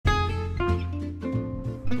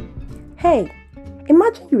Hey,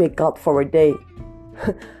 imagine you were God for a day.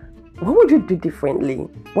 What would you do differently?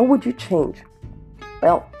 What would you change?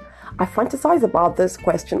 Well, I fantasize about this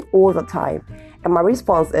question all the time, and my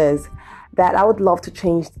response is that I would love to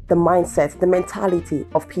change the mindset, the mentality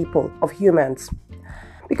of people, of humans.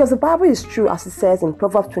 Because the Bible is true as it says in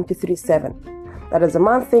Proverbs 23:7, that as a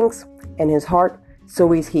man thinks in his heart,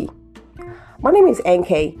 so is he. My name is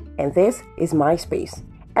NK, and this is MySpace.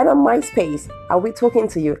 And on MySpace, I'll be talking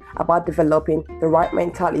to you about developing the right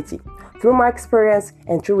mentality. Through my experience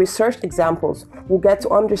and through research examples, we'll get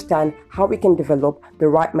to understand how we can develop the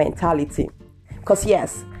right mentality. Because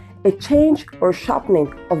yes, a change or sharpening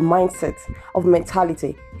of mindset, of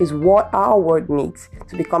mentality, is what our world needs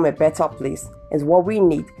to become a better place, is what we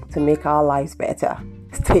need to make our lives better.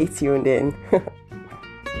 Stay tuned in.